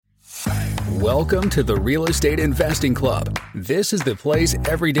Welcome to the Real Estate Investing Club. This is the place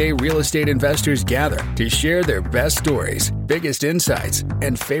everyday real estate investors gather to share their best stories, biggest insights,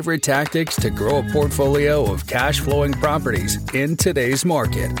 and favorite tactics to grow a portfolio of cash-flowing properties in today's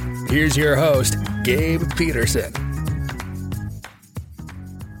market. Here's your host, Gabe Peterson.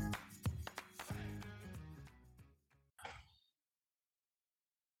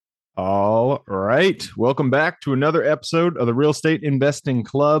 All right. Welcome back to another episode of the Real Estate Investing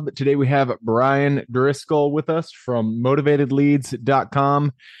Club. Today we have Bryan Driscoll with us from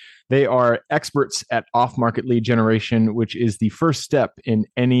motivatedleads.com. They are experts at off-market lead generation, which is the first step in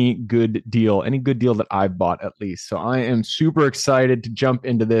any good deal that I've bought at least. So I am super excited to jump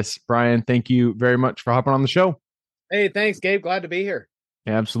into this. Bryan, thank you very much for hopping on the show. Hey, thanks, Gabe. Glad to be here.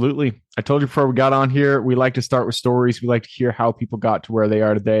 Absolutely. I told you before we got on here, we like to start with stories. We like to hear how people got to where they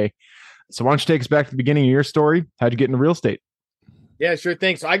are today. So why don't you take us back to the beginning of your story? How'd you get into real estate? Yeah, sure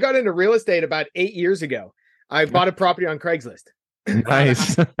thing. So I got into real estate about 8 years ago. I bought a property on Craigslist.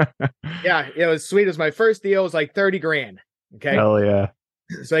 Nice. Yeah, it was sweet. It was my first deal. It was like 30 grand. Okay. Hell yeah.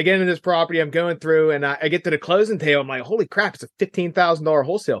 So I get into this property. I'm going through and I get to the closing table. I'm like, holy crap, it's a $15,000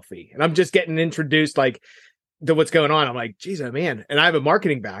 wholesale fee. And I'm just getting introduced like to what's going on. I'm like, geez, oh man. And I have a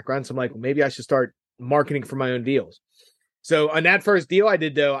marketing background. So I'm like, well, maybe I should start marketing for my own deals. So on that first deal I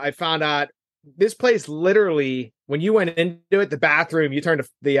did, though, I found out this place literally, when you went into it, the bathroom, you turned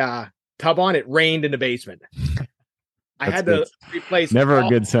the tub on, it rained in the basement. I had to replace. Never a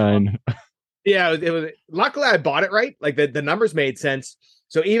good sign. Yeah, it was. Luckily, I bought it right. Like the numbers made sense.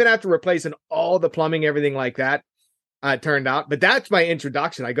 So even after replacing all the plumbing, everything like that, it turned out. But that's my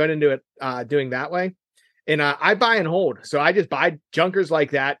introduction. I got into it doing that way. And I buy and hold. So I just buy junkers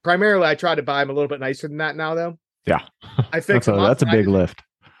like that. Primarily, I try to buy them a little bit nicer than that now, though. Yeah. I fix them up. That's a big lift.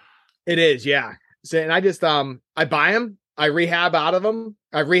 It is, yeah. So, and I just, I buy them. I rehab out of them.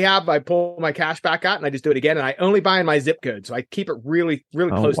 I pull my cash back out and I just do it again. And I only buy in my zip code. So I keep it really, really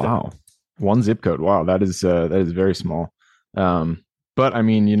close to wow. One zip code. Wow. That is very small. But I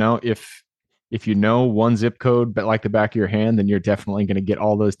mean, if you know one zip code, but like the back of your hand, then you're definitely going to get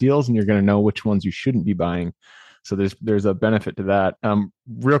all those deals and you're going to know which ones you shouldn't be buying. So there's a benefit to that.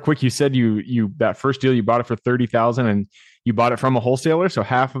 Real quick, you said you that first deal you bought it for $30,000 and you bought it from a wholesaler. So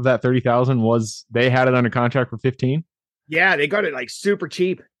half of that $30,000 was they had it under contract for $15,000. Yeah, they got it like super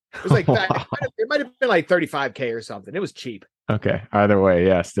cheap. It was like it might have been like $35,000 or something. It was cheap. Okay, either way,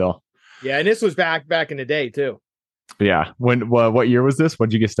 yeah, still. Yeah, and this was back in the day too. Yeah. What year was this? When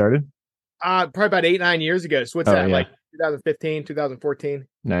did you get started? Probably about 8-9 years ago. So what's that? Yeah. Like 2015, 2014.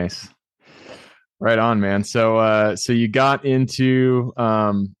 Nice. Right on, man. So you got into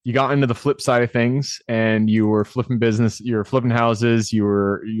the flip side of things, and you were flipping business. You were flipping houses.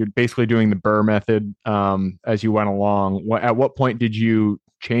 You're basically doing the BRRRR method as you went along. At what point did you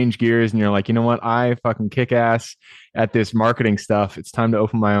change gears and you're like, you know what? I fucking kick ass at this marketing stuff. It's time to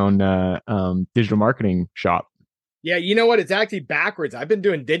open my own digital marketing shop. Yeah, you know what? It's actually backwards. I've been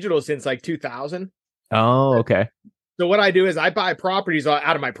doing digital since like 2000. Oh, okay. So what I do is I buy properties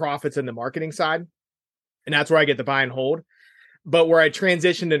out of my profits in the marketing side, and that's where I get the buy and hold. But where I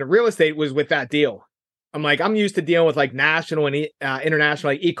transitioned into real estate was with that deal. I'm like, I'm used to dealing with like national and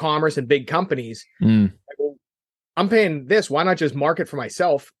international, like e-commerce and big companies. Like, well, I'm paying this. Why not just market for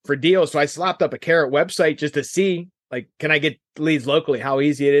myself for deals? So I slapped up a Carrot website just to see, like, can I get leads locally? How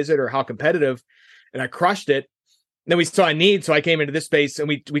easy it is or how competitive? And I crushed it. Then we saw a need, so I came into this space, and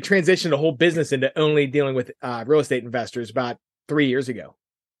we transitioned the whole business into only dealing with real estate investors about 3 years ago.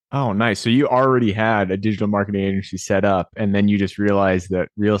 Oh, nice. So you already had a digital marketing agency set up, and then you just realized that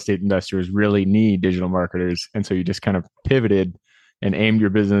real estate investors really need digital marketers, and so you just kind of pivoted and aimed your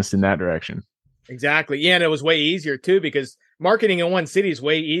business in that direction. Exactly. Yeah, and it was way easier too, because marketing in one city is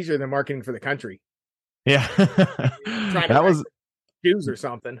way easier than marketing for the country. Yeah, that was Jews or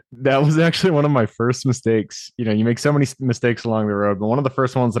something. That was actually one of my first mistakes. You make so many mistakes along the road, but one of the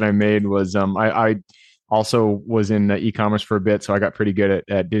first ones that I made was I also was in e-commerce for a bit, so I got pretty good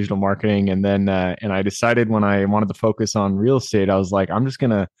at digital marketing. And then and I decided when I wanted to focus on real estate, I was like, I'm just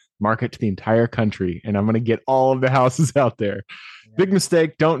gonna market to the entire country, and I'm gonna get all of the houses out there. Yeah. Big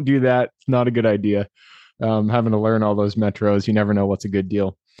mistake. Don't do that. It's not a good idea. Having to learn all those metros, you never know what's a good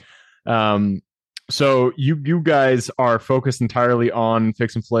deal. So you guys are focused entirely on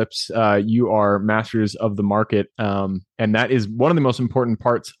fix and flips. You are masters of the market. And that is one of the most important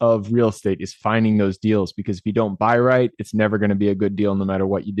parts of real estate is finding those deals, because if you don't buy right, it's never going to be a good deal no matter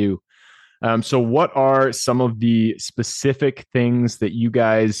what you do. So what are some of the specific things that you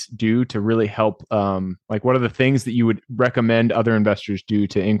guys do to really help? Like what are the things that you would recommend other investors do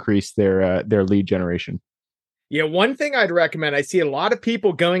to increase their lead generation? Yeah, one thing I'd recommend, I see a lot of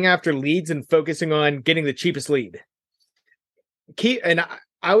people going after leads and focusing on getting the cheapest lead. I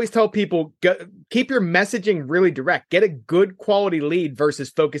always tell people, keep your messaging really direct. Get a good quality lead versus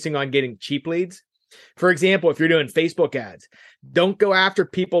focusing on getting cheap leads. For example, if you're doing Facebook ads, don't go after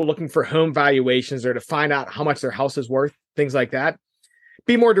people looking for home valuations or to find out how much their house is worth, things like that.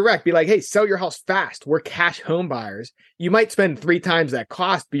 Be more direct. Be like, hey, sell your house fast. We're cash home buyers. You might spend 3 times that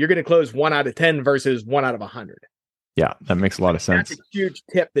cost, but you're going to close 1 out of 10 versus 1 out of 100. Yeah, that makes a lot of sense. That's a huge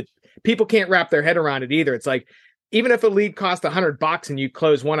tip that people can't wrap their head around it either. It's like, even if a lead costs $100 and you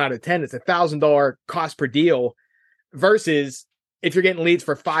close 1 out of 10, it's $1,000 cost per deal versus if you're getting leads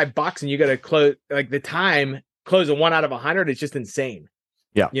for $5 and you got to close close a 1 out of 100, it's just insane.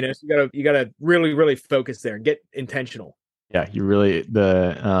 Yeah. So you gotta really, really focus there and get intentional. Yeah. You really,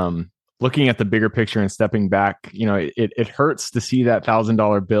 looking at the bigger picture and stepping back, it hurts to see that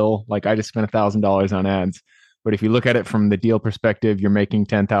 $1,000 bill. Like I just spent $1,000 on ads. But if you look at it from the deal perspective, you're making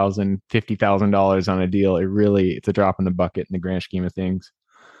 $10,000, $50,000 on a deal. It's a drop in the bucket in the grand scheme of things.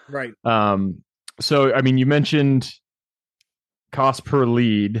 Right. So, I mean, you mentioned cost per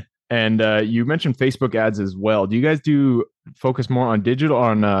lead and you mentioned Facebook ads as well. Do you guys focus more on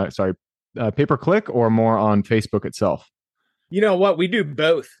pay-per-click or more on Facebook itself? You know what? We do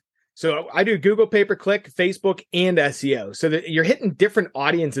both. So I do Google pay-per-click, Facebook, and SEO. So that you're hitting different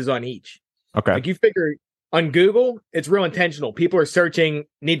audiences on each. Okay. Like you figure on Google, it's real intentional. People are searching,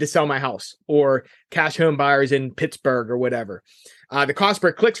 need to sell my house or cash home buyers in Pittsburgh or whatever. The cost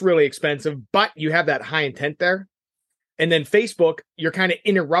per click's really expensive, but you have that high intent there. And then Facebook, you're kind of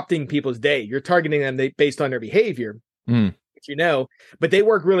interrupting people's day. You're targeting them based on their behavior, but they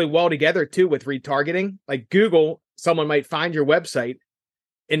work really well together too with retargeting. Like Google, someone might find your website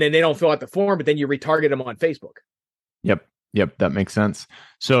and then they don't fill out the form, but then you retarget them on Facebook. Yep, that makes sense.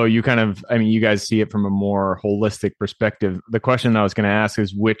 So you you guys see it from a more holistic perspective. The question I was going to ask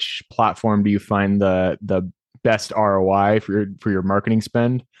is, which platform do you find the best ROI for your marketing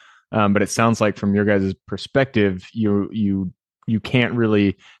spend? But it sounds like from your guys' perspective, you can't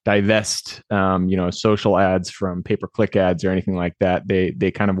really divest social ads from pay-per-click ads or anything like that.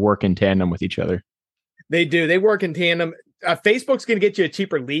 They kind of work in tandem with each other. They do. They work in tandem. Facebook's going to get you a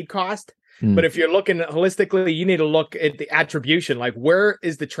cheaper lead cost. But if you're looking holistically, you need to look at the attribution. Like, where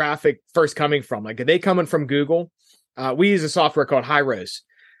is the traffic first coming from? Like, are they coming from Google? We use a software called Hyros.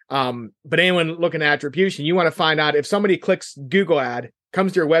 But anyone looking at attribution, you want to find out if somebody clicks Google ad,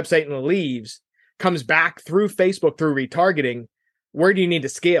 comes to your website and leaves, comes back through Facebook through retargeting, where do you need to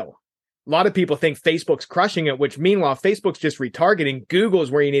scale? A lot of people think Facebook's crushing it, which meanwhile, Facebook's just retargeting. Google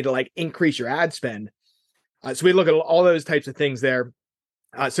is where you need to increase your ad spend. So we look at all those types of things there.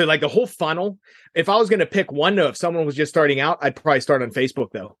 So the whole funnel, if I was going to pick one, though, if someone was just starting out, I'd probably start on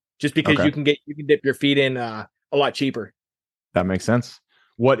Facebook though, just because you can dip your feet in a lot cheaper. That makes sense.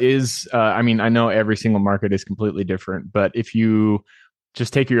 What is, I know every single market is completely different, but if you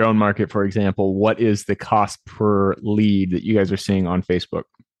just take your own market, for example, what is the cost per lead that you guys are seeing on Facebook?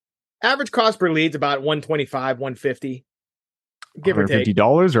 Average cost per lead is about $125, $150, give or take.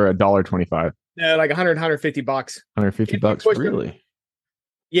 $150 or $1.25? No, like $100, $150. $150, really?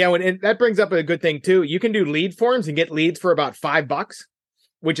 Yeah, that brings up a good thing too. You can do lead forms and get leads for about $5,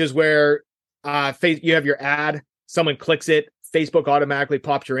 which is where you have your ad, someone clicks it, Facebook automatically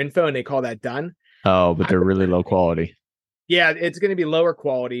pops your info, and they call that done. Oh, but they're really low quality. Yeah, it's going to be lower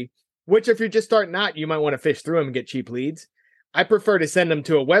quality, which if you're just starting out, you might want to fish through them and get cheap leads. I prefer to send them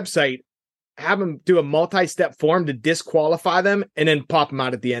to a website, have them do a multi-step form to disqualify them, and then pop them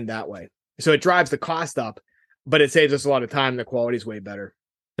out at the end that way. So it drives the cost up, but it saves us a lot of time. The quality is way better.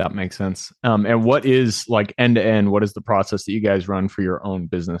 That makes sense. And what is end to end? What is the process that you guys run for your own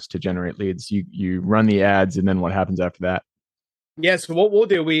business to generate leads? You run the ads, and then what happens after that? Yes. So what we'll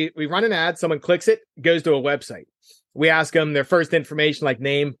do, we run an ad, someone clicks it, goes to a website. We ask them their first information like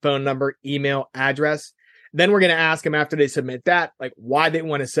name, phone number, email, address. Then we're going to ask them after they submit that, why they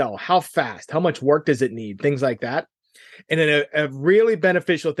want to sell, how fast, how much work does it need, things like that. And then a really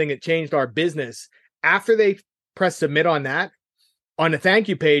beneficial thing that changed our business, after they press submit on that, on the thank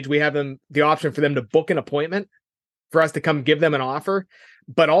you page, we have the option for them to book an appointment for us to come give them an offer,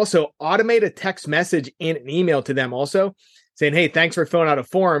 but also automate a text message and an email to them also saying, hey, thanks for filling out a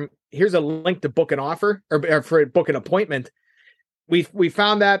form. Here's a link to book an offer or for book an appointment. We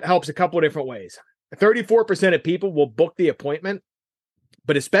found that helps a couple of different ways. 34% of people will book the appointment,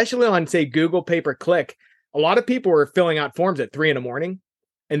 but especially on, say, Google pay-per-click, a lot of people are filling out forms at 3 a.m.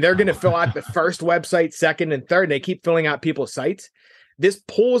 and they're going to fill out the first website, second, and third, and they keep filling out people's sites. This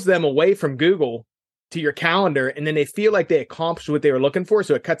pulls them away from Google to your calendar, and then they feel like they accomplished what they were looking for,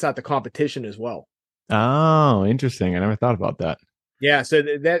 so it cuts out the competition as well. Oh, interesting. I never thought about that. Yeah, so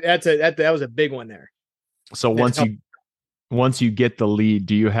that was a big one there. So That's helped. once you get the lead,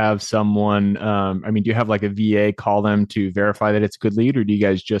 do you have someone, I mean, do you have like a VA call them to verify that it's a good lead, or do you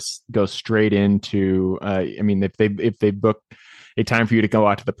guys just go straight into, I mean, if they book a time for you to go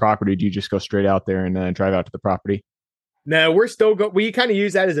out to the property, do you just go straight out there and drive out to the property? No, we kind of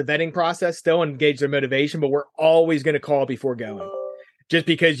use that as a vetting process still and gauge their motivation, but we're always going to call before going. Just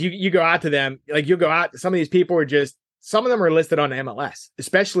because you go out to them, like you'll go out, some of these people are just, some of them are listed on MLS,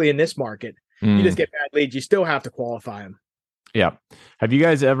 especially in this market. You just get bad leads. You still have to qualify them. Yeah. Have you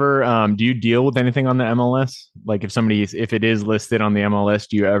guys ever, do you deal with anything on the MLS? Like if it is listed on the MLS,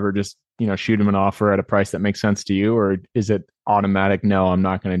 do you ever just, shoot them an offer at a price that makes sense to you? Or is it automatic? No, I'm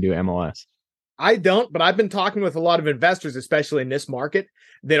not going to do MLS. I don't, but I've been talking with a lot of investors, especially in this market,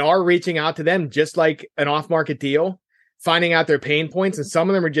 that are reaching out to them just like an off-market deal, finding out their pain points. And some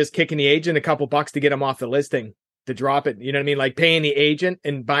of them are just kicking the agent a couple bucks to get them off the listing, to drop it. You know what I mean? Like paying the agent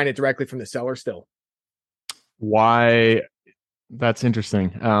and buying it directly from the seller still. Why? That's interesting.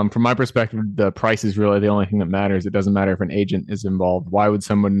 From my perspective, the price is really the only thing that matters. It doesn't matter if an agent is involved. Why would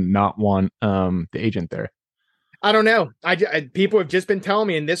someone not want the agent there? I don't know. People have just been telling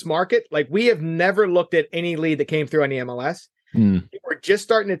me in this market, like we have never looked at any lead that came through on the MLS. People are just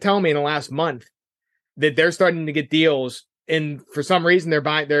starting to tell me in the last month that they're starting to get deals, and for some reason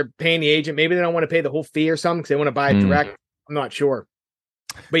they're paying the agent. Maybe they don't want to pay the whole fee or something because they want to buy it direct. I'm not sure,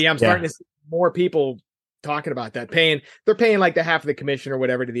 but yeah, I'm starting to see more people talking about that. They're paying like the half of the commission or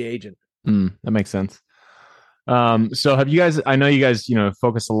whatever to the agent. That makes sense. So have you guys, I know you guys,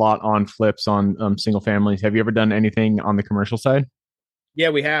 focus a lot on flips on single families. Have you ever done anything on the commercial side? Yeah,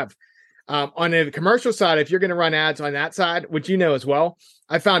 we have. On the commercial side, if you're going to run ads on that side, which as well,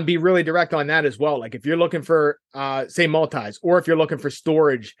 I found be really direct on that as well. Like if you're looking for, say, multis, or if you're looking for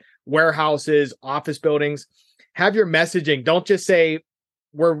storage, warehouses, office buildings, have your messaging. Don't just say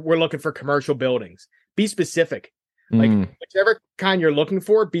we're looking for commercial buildings. Be specific. Like whichever kind you're looking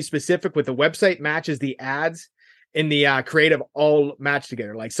for, be specific with the website matches the ads and the creative all match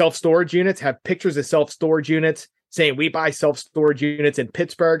together. Like self-storage units, have pictures of self-storage units saying we buy self-storage units in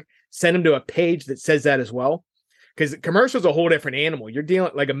Pittsburgh. Send them to a page that says that as well. Because commercial is a whole different animal. You're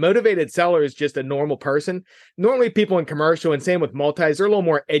dealing like a motivated seller is just a normal person. Normally people in commercial, and same with multis, they're a little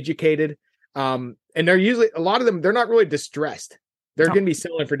more educated. And they're usually, a lot of them, they're not really distressed. They're going to be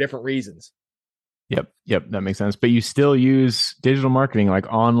selling for different reasons. Yep, that makes sense. But you still use digital marketing,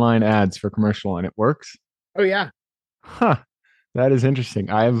 like online ads for commercial, and it works? Oh yeah. Huh. That is interesting.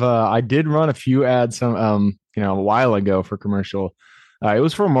 I did run a few ads a while ago for commercial. It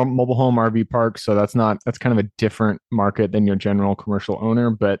was for a mobile home RV park, so that's kind of a different market than your general commercial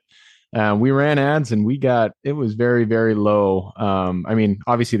owner. But we ran ads and it was very, very low. I mean,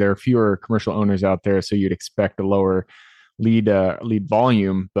 obviously there are fewer commercial owners out there, so you'd expect a lower lead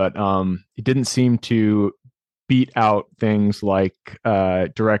volume, but it didn't seem to beat out things like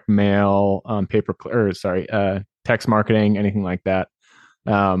direct mail, text marketing, anything like that.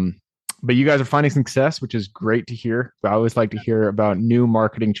 But you guys are finding success, which is great to hear. I always like to hear about new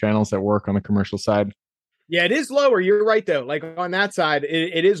marketing channels that work on the commercial side. Yeah, it is lower. You're right, though. Like on that side,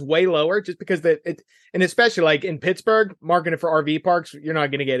 it is way lower just because and especially like in Pittsburgh, marketing for RV parks, you're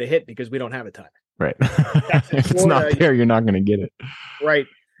not going to get a hit because we don't have a ton. Right. If it's not there, you're not going to get it. Right.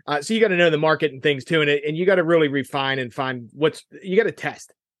 So you got to know the market and things too. And you got to really refine and find you got to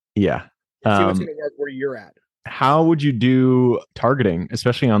test. Yeah. See what's going to work where you're at. How would you do targeting,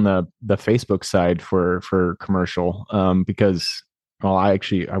 especially on the Facebook side for commercial? Because, well, I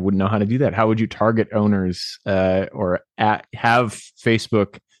wouldn't know how to do that. How would you target owners have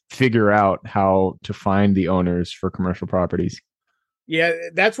Facebook figure out how to find the owners for commercial properties? Yeah,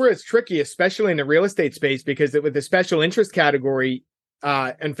 that's where it's tricky, especially in the real estate space, because with the special interest category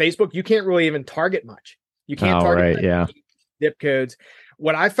on Facebook, you can't really even target much. You can't target zip codes.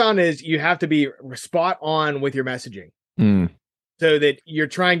 What I found is you have to be spot on with your messaging so that you're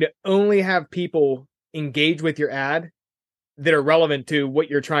trying to only have people engage with your ad that are relevant to what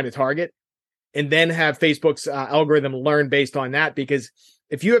you're trying to target, and then have Facebook's algorithm learn based on that. Because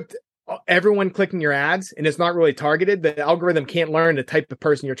if you have everyone clicking your ads and it's not really targeted, the algorithm can't learn the type of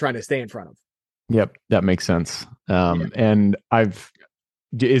person you're trying to stay in front of. Yep, that makes sense. And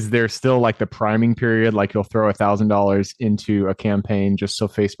is there still like the priming period? Like you'll throw $1,000 into a campaign just so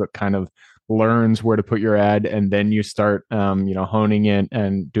Facebook kind of learns where to put your ad, and then you start, honing it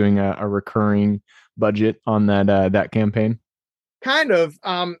and doing a recurring budget on that campaign. Kind of.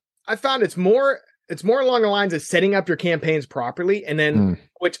 I found it's more along the lines of setting up your campaigns properly, and then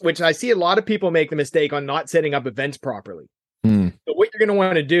which I see a lot of people make the mistake on not setting up events properly. Hmm. So what you're going to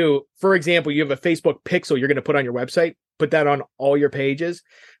want to do, for example, you have a Facebook pixel you're going to put on your website, put that on all your pages,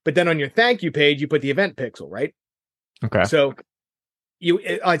 but then on your thank you page, you put the event pixel, right? Okay. So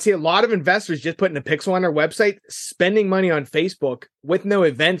I'd see a lot of investors just putting a pixel on their website, spending money on Facebook with no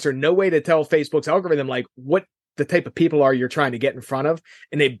events or no way to tell Facebook's algorithm like what the type of people are you're trying to get in front of,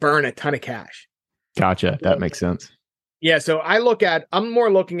 and they burn a ton of cash. Gotcha. That makes sense. Yeah, so I'm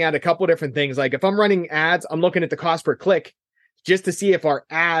more looking at a couple different things. Like if I'm running ads, I'm looking at the cost per click just to see if our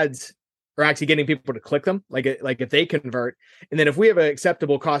ads are actually getting people to click them, like if they convert. And then if we have an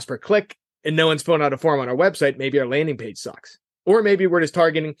acceptable cost per click and no one's filling out a form on our website, maybe our landing page sucks. Or maybe we're just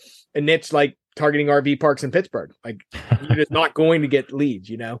targeting a niche like targeting RV parks in Pittsburgh. Like you're just not going to get leads,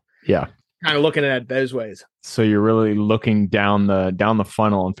 Yeah. Kind of looking at it those ways. So you're really looking down the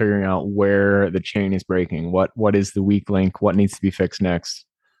funnel and figuring out where the chain is breaking. What is the weak link? What needs to be fixed next?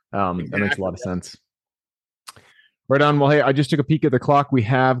 Exactly. That makes a lot of sense. Right on. Well, hey, I just took a peek at the clock. We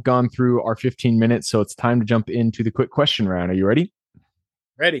have gone through our 15 minutes, so it's time to jump into the quick question round. Are you ready?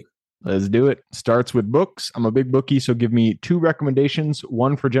 Ready. Let's do it. Starts with books. I'm a big bookie, so give me 2 recommendations,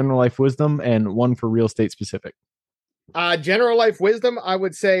 one for general life wisdom and one for real estate specific. General life wisdom, I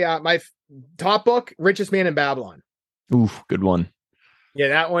would say my top book, Richest Man in Babylon. Oof, good one. Yeah,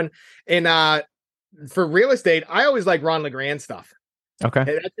 that one. And for real estate, I always like Ron LeGrand stuff. Okay.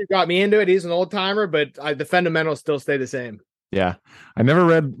 That's what got me into it. He's an old timer, but the fundamentals still stay the same. Yeah. I never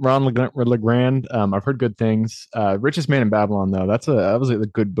read Ron LeGrand. I've heard good things. Richest Man in Babylon, though, that was a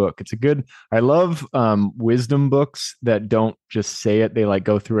good book. I love wisdom books that don't just say it. They like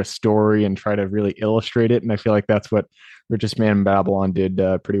go through a story and try to really illustrate it. And I feel like that's what Richest Man in Babylon did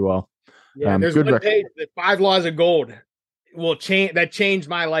pretty well. Yeah, there's one page, the 5 Laws of Gold will change. That changed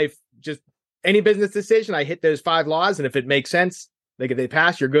my life. Just any business decision, I hit those 5 laws. And if it makes sense, like if they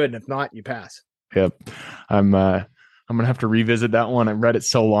pass, you're good. And if not, you pass. Yep. I'm going to have to revisit that one. I read it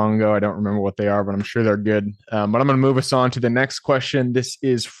so long ago. I don't remember what they are, but I'm sure they're good. But I'm going to move us on to the next question. This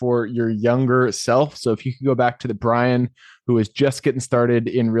is for your younger self. So if you could go back to the Bryan who is just getting started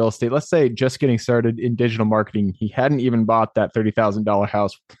in real estate, let's say just getting started in digital marketing. He hadn't even bought that $30,000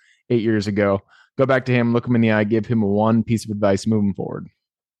 house 8 years ago. Go back to him, look him in the eye, give him one piece of advice moving forward.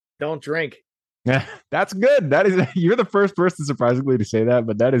 Don't drink. Yeah, that's good. You're the first person surprisingly to say that,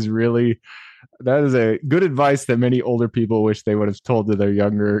 but that is a good advice that many older people wish they would have told to their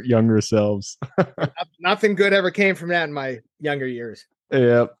younger selves. Nothing good ever came from that in my younger years.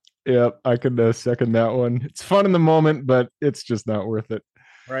 Yep. I could second that one. It's fun in the moment, but it's just not worth it.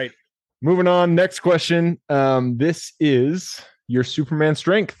 Right. Moving on. Next question. This is your Superman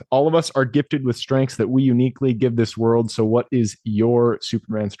strength. All of us are gifted with strengths that we uniquely give this world. So what is your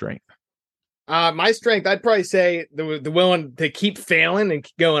Superman strength? My strength, I'd probably say the willing to keep failing and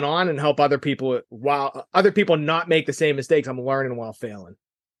keep going on and help other people while other people not make the same mistakes. I'm learning while failing.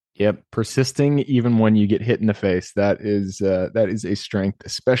 Yep. Persisting even when you get hit in the face. That is a strength,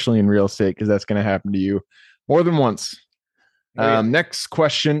 especially in real estate, because that's going to happen to you more than once. Next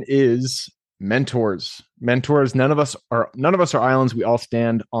question is mentors. None of us are islands. We all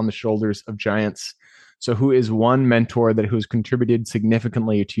stand on the shoulders of giants. So who is one mentor who has contributed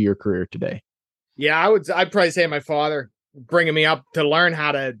significantly to your career today? Yeah, I'd probably say my father, bringing me up to learn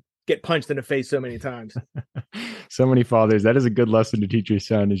how to get punched in the face so many times. So many fathers. That is a good lesson to teach your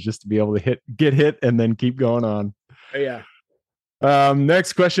son, is just to be able to get hit and then keep going on. Oh, yeah.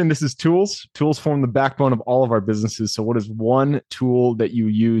 Next question. This is tools. Tools form the backbone of all of our businesses. So what is one tool that you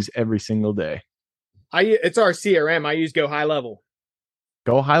use every single day? It's our CRM. I use Go High Level.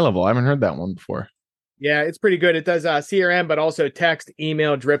 Go High Level. I haven't heard that one before. Yeah, it's pretty good. It does CRM, but also text,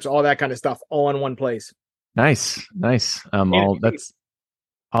 email, drips, all that kind of stuff, all in one place. Nice.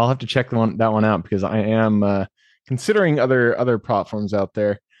 I'll have to check that one out, because I am considering other platforms out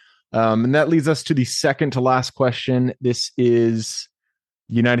there. And that leads us to the second to last question. This is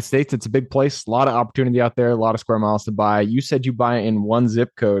the United States. It's a big place, a lot of opportunity out there, a lot of square miles to buy. You said you buy in one zip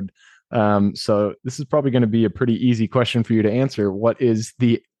code. So this is probably going to be a pretty easy question for you to answer. What is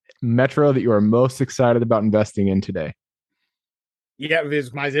the metro that you are most excited about investing in today? Yeah,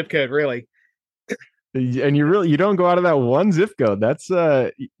 it's my zip code, really. And you don't go out of that one zip code.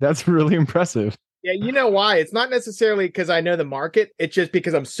 That's really impressive. Yeah, you know why? It's not necessarily because I know the market. It's just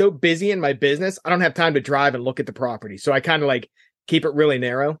because I'm so busy in my business, I don't have time to drive and look at the property. So I kind of like keep it really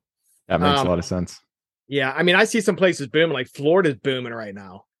narrow. That makes a lot of sense. Yeah, I mean, I see some places booming, like Florida's booming right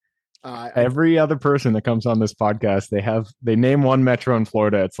now. Every other person that comes on this podcast, they name one metro in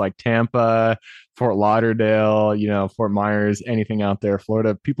Florida. It's like Tampa, Fort Lauderdale, Fort Myers, anything out there.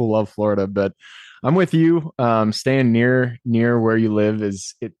 Florida, people love Florida, but I'm with you. Staying near where you live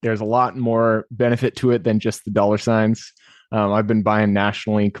there's a lot more benefit to it than just the dollar signs. I've been buying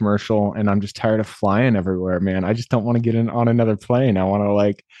nationally commercial, and I'm just tired of flying everywhere, man. I just don't want to get in on another plane. I want to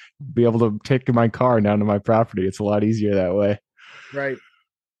like be able to take my car down to my property. It's a lot easier that way. Right.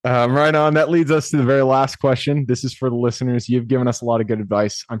 Right on. That leads us to the very last question. This is for the listeners. You've given us a lot of good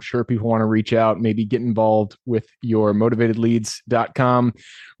advice. I'm sure people want to reach out, maybe get involved with your motivatedleads.com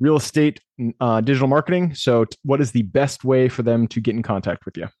real estate digital marketing. So what is the best way for them to get in contact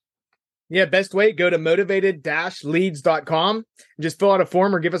with you? Yeah, best way, go to motivated-leads.com. Just fill out a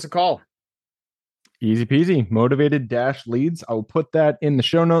form or give us a call. Easy peasy. Motivated-leads. I will put that in the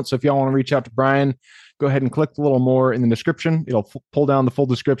show notes. So if y'all want to reach out to Bryan, go ahead and click a little more in the description. It'll pull down the full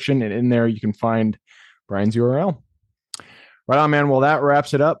description, and in there you can find Bryan's URL. Right on, man. Well, that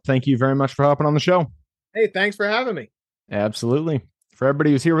wraps it up. Thank you very much for hopping on the show. Hey, thanks for having me. Absolutely. For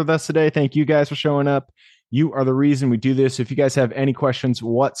everybody who's here with us today, thank you guys for showing up. You are the reason we do this. If you guys have any questions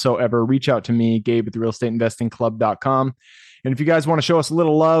whatsoever, reach out to me, Gabe at therealestateinvestingclub.com. And if you guys want to show us a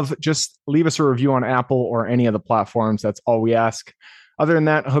little love, just leave us a review on Apple or any of the platforms. That's all we ask. Other than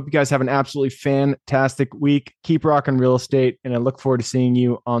that, I hope you guys have an absolutely fantastic week. Keep rocking real estate, and I look forward to seeing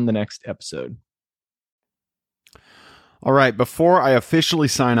you on the next episode. All right, before I officially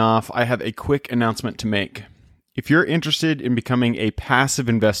sign off, I have a quick announcement to make. If you're interested in becoming a passive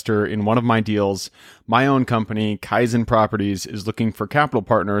investor in one of my deals, my own company, Kaizen Properties, is looking for capital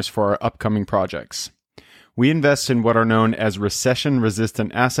partners for our upcoming projects. We invest in what are known as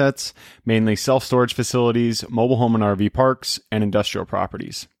recession-resistant assets, mainly self-storage facilities, mobile home and RV parks, and industrial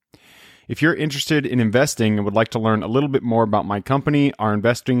properties. If you're interested in investing and would like to learn a little bit more about my company, our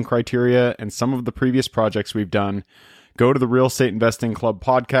investing criteria, and some of the previous projects we've done, go to the Real Estate Investing Club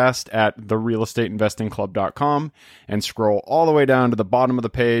podcast at therealestateinvestingclub.com and scroll all the way down to the bottom of the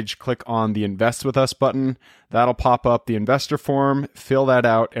page. Click on the Invest With Us button. That'll pop up the investor form. Fill that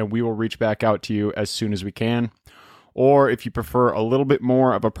out, and we will reach back out to you as soon as we can. Or if you prefer a little bit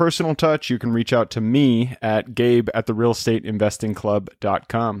more of a personal touch, you can reach out to me at Gabe at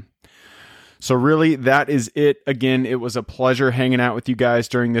therealestateinvestingclub.com. So really, that is it. Again, it was a pleasure hanging out with you guys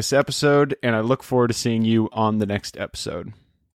during this episode, and I look forward to seeing you on the next episode.